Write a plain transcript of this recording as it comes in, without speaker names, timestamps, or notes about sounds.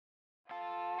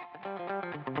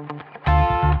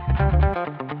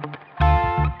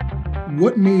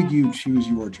What made you choose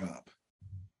your job?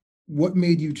 What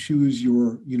made you choose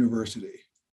your university,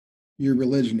 your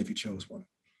religion, if you chose one?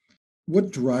 What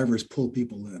drivers pull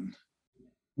people in?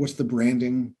 What's the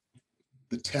branding,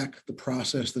 the tech, the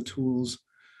process, the tools?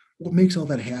 What makes all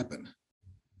that happen?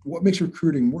 What makes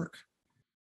recruiting work?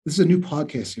 This is a new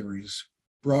podcast series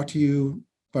brought to you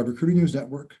by Recruiting News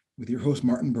Network with your host,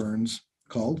 Martin Burns,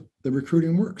 called The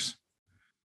Recruiting Worx.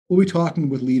 We'll be talking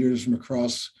with leaders from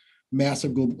across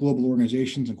massive global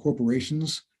organizations and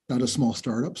corporations, not just small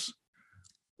startups.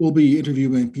 We'll be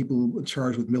interviewing people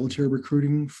charged with military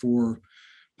recruiting for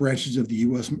branches of the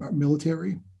U.S.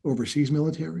 military, overseas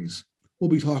militaries. We'll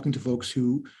be talking to folks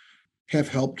who have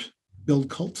helped build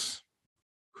cults,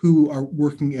 who are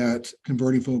working at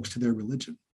converting folks to their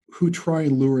religion, who try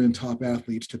and lure in top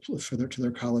athletes to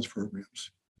their college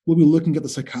programs. We'll be looking at the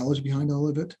psychology behind all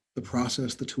of it, the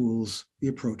process, the tools, the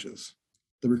approaches.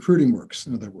 The Recruiting Worx,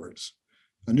 in other words.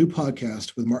 A new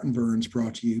podcast with Martin Burns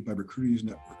brought to you by Recruiting News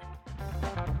Network.